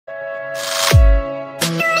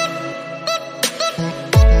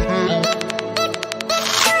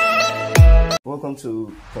Welcome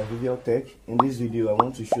to Convivial Tech. In this video, I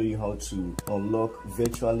want to show you how to unlock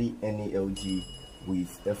virtually any LG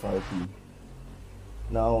with FRP.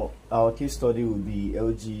 Now, our case study will be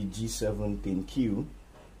LG G7 10Q,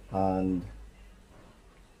 and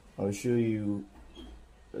I'll show you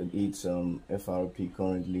its FRP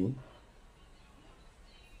currently.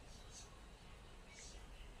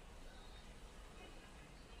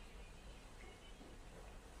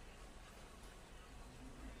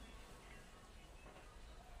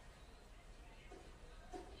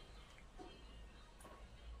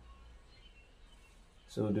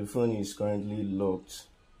 So the phone is currently locked.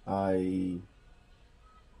 I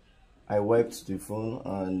wiped the phone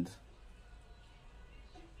and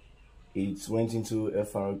it went into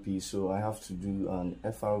FRP, so I have to do an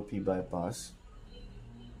FRP bypass.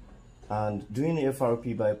 And doing the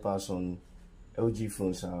FRP bypass on LG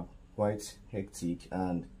phones are quite hectic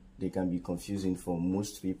and they can be confusing for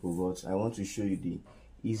most people, but I want to show you the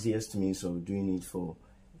easiest means of doing it for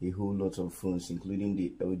a whole lot of phones, including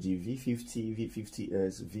the LG v50,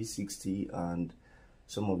 v50s, v60, and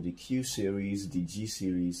some of the Q series, the G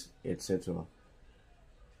series, etc.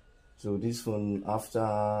 So this phone,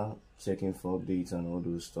 after checking for updates and all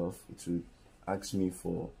those stuff, it will ask me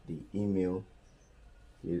for the email.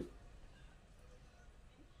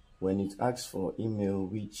 When it asks for email,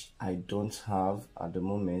 which I don't have at the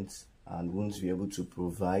moment and won't be able to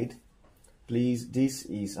provide, please, this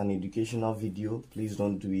is an educational video. Please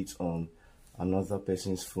don't do it on another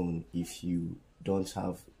person's phone if you don't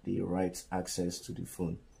have the right access to the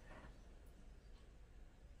phone.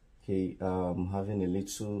 Okay, I'm having a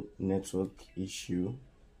little network issue.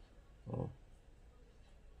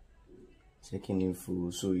 Checking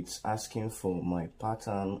info, so it's asking for my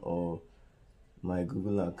pattern or my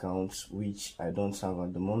Google account, which I don't have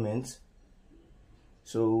at the moment.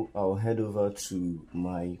 So I'll head over to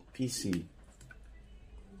my PC.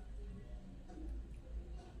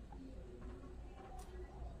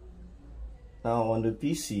 Now on the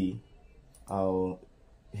PC,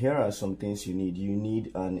 here are some things you need. You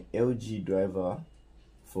need an LG driver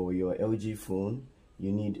for your LG phone.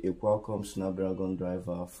 You need a Qualcomm Snapdragon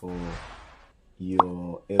driver for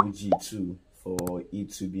your LG too, for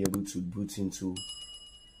it to be able to boot into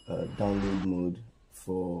download mode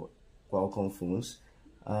for Qualcomm phones.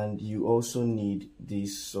 And you also need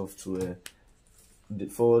this software.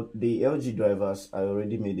 For the LG drivers, I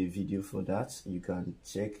already made a video for that. You can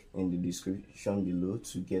check in the description below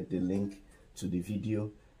to get the link to the video.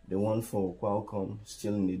 The one for Qualcomm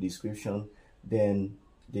still in the description. Then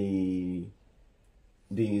these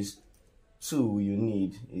two you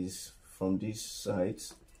need is from this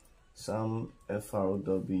site, samfw.com.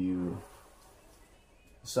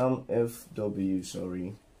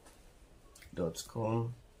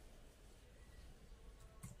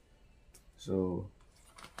 So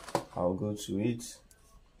I'll go to it.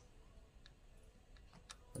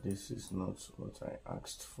 This is not what I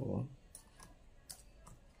asked for.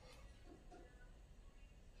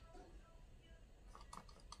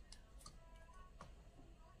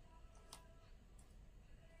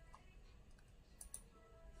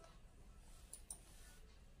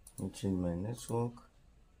 Let me change my network.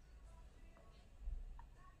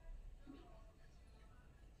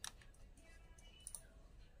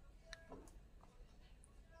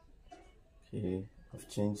 Okay, I've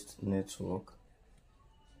changed network.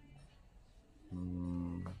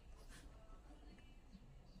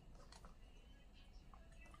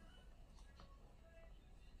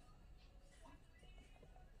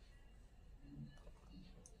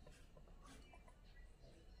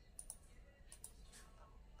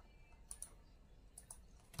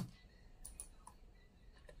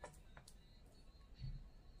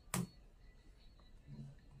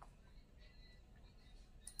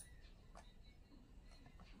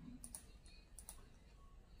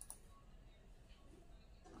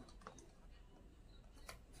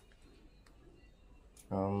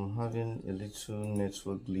 I'm having a little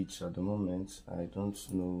network glitch at the moment. I don't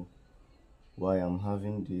know why I'm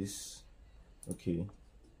having this. Okay,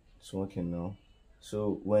 it's working now.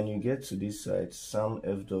 So when you get to this site,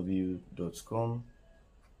 samfw.com,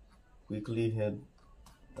 quickly head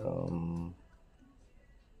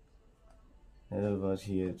over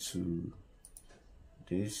here to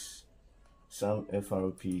this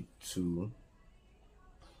SamFRP 2.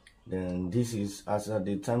 Then this is, as at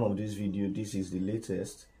the time of this video, this is the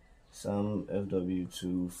latest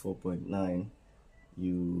SamFW2 4.9.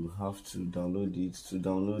 You have to download it. To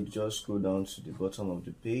download, just go down to the bottom of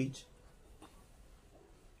the page.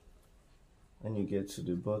 When you get to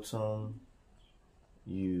the bottom,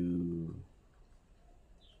 you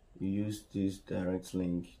you use this direct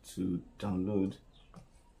link to download.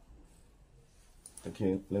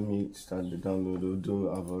 Okay, let me start the download,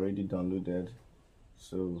 although I've already downloaded.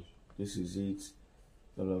 So this is it,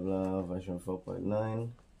 blah blah blah, version 4.9.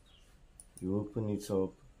 You open it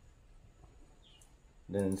up,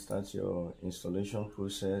 then start your installation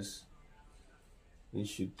process. It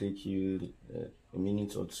should take you a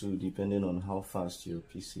minute or two depending on how fast your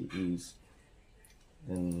PC is.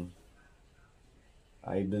 Then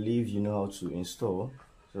I believe you know how to install,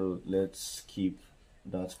 so let's skip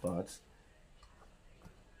that part.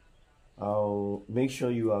 I'll make sure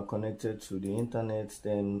you are connected to the internet,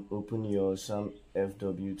 then open your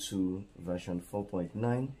Samfw2 version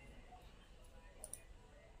 4.9.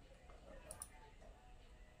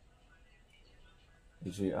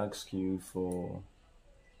 It will ask you for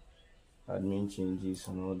admin changes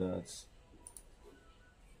and all that.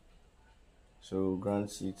 So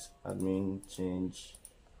grant it admin change,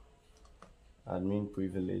 admin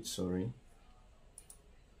privilege, sorry.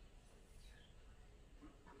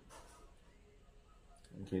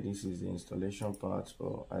 Okay, this is the installation part,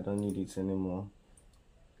 but I don't need it anymore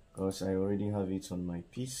because I already have it on my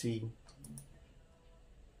PC.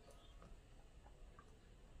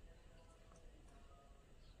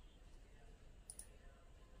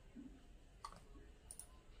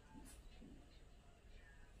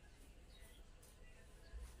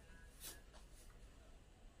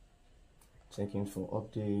 Checking for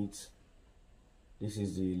updates. This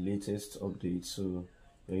is the latest update, so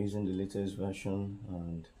you're using the latest version,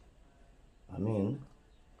 and I'm in.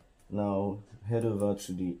 Now head over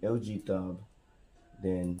to the LG tab,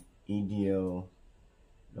 then EDL,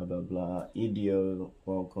 blah blah blah, EDL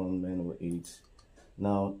Qualcomm 908.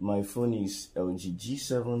 Now my phone is LG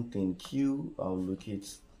G7 10Q. I'll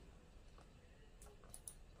locate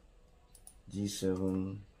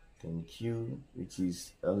G7 10Q, which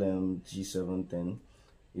is LM G710.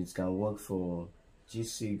 It can work for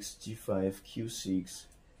G6, G5, Q6,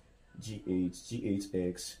 G8,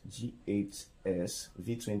 G8X, G8S,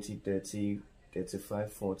 V20, 30,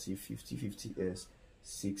 35, 40, 50, 50s,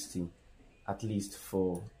 60, at least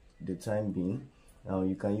for the time being. Now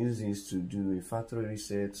you can use this to do a factory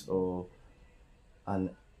reset or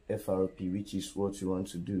an FRP, which is what you want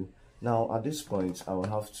to do. Now at this point I will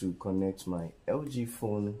have to connect my LG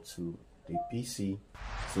phone to the PC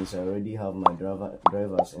since I already have my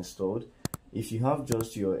drivers installed. If you have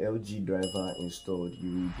just your LG driver installed,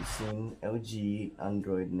 you will be seeing LG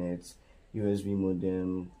Android Net, USB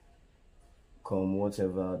modem, COM,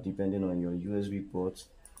 whatever, depending on your USB port.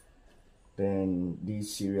 Then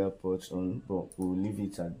these serial ports on, but we'll leave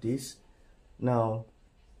it at this. Now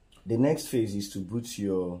the next phase is to boot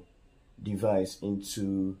your device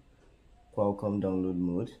into Qualcomm download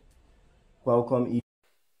mode.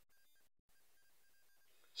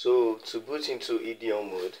 So to boot into EDL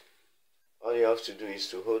mode, all you have to do is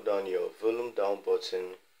to hold down your volume down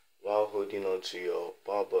button while holding on to your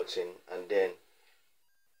power button, and then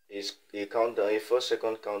a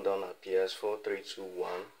 4-second countdown appears, 4, 3, 2, 1.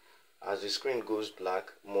 As the screen goes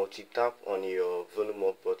black, multi-tap on your volume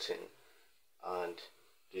up button and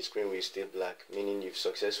the screen will stay black, meaning you've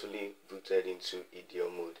successfully booted into EDL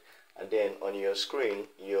mode. And then on your screen,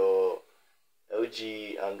 your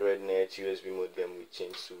LG Android Net USB modem will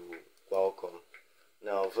change to Qualcomm.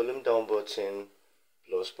 Now volume down button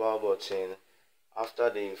plus power button. After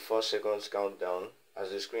the 4 seconds countdown, as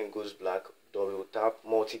the screen goes black,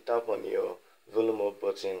 multi-tap on your volume up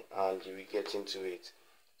button and you will get into it.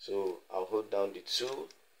 So I'll hold down the 2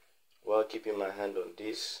 while keeping my hand on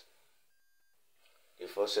this. The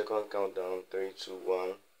 4-second countdown, 3, 2, 1.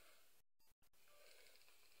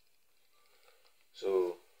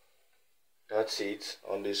 So that's it.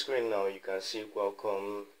 On the screen now you can see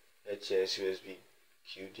Qualcomm HS USB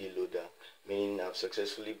QD loader, meaning I've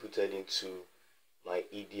successfully booted into my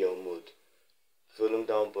EDL mode. Volume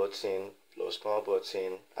down button plus power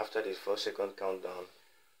button. After the 4-second countdown,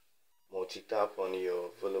 multi-tap on your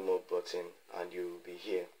volume up button and you will be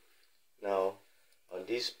here. Now on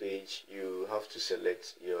this page you have to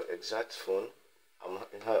select your exact phone.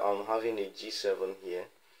 I'm having a G7 here.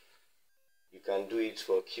 You can do it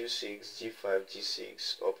for Q6, G5,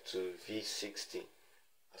 G6 up to v60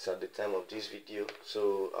 as at the time of this video.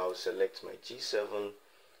 So I'll select my G7.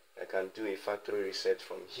 I can do a factory reset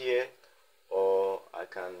from here, or I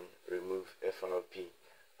can remove FRP.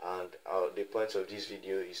 And the point of this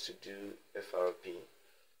video is to do FRP.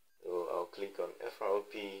 So I'll click on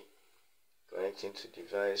FRP, connecting to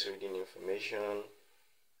device, reading information,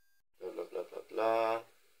 blah blah blah blah blah,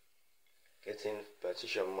 getting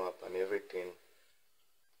partition map and everything.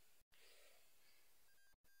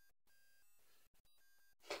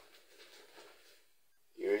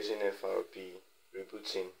 using FRP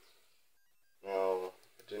rebooting. Now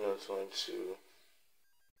I do not want to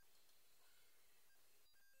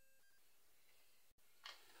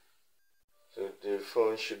so the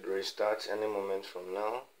phone should restart any moment from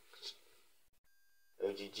now.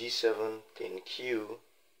 LG G7 10Q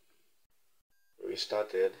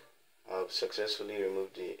restarted. I've successfully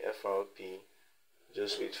removed the FRP.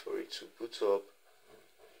 Just wait for it to boot up.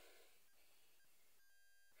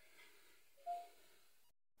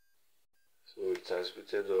 So it has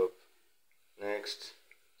booted up. Next,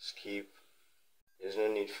 skip. There's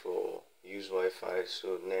no need for use Wi-Fi,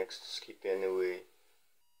 so next, skip anyway.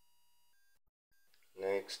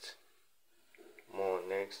 Next, more,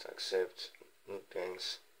 next, accept, no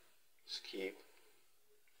thanks, skip,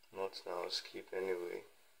 not now, skip anyway.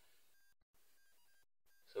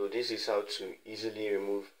 So this is how to easily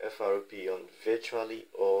remove FRP on virtually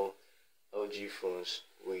all LG phones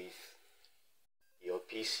with your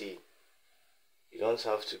PC. You don't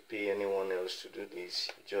have to pay anyone else to do this.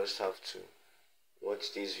 You just have to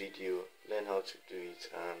watch this video, learn how to do it,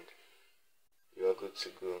 and you are good to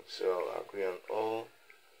go. So I'll agree on all,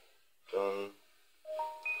 done,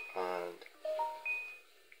 and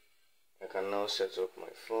I can now set up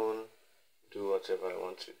my phone, do whatever I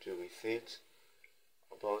want to do with it.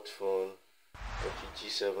 About phone, LG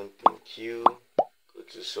G7 10Q, go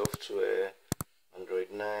to software,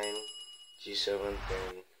 Android 9, G7 10,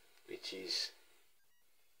 which is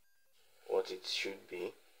what it should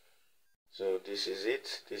be. So this is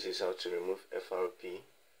it. This is how to remove FRP.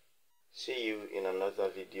 See you in another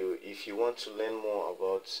video. If you want to learn more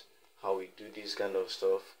about how we do this kind of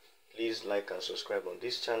stuff, please like and subscribe on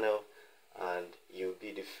this channel, and you'll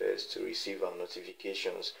be the first to receive our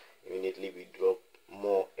notifications immediately we drop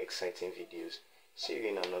more exciting videos. See you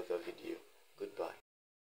in another video.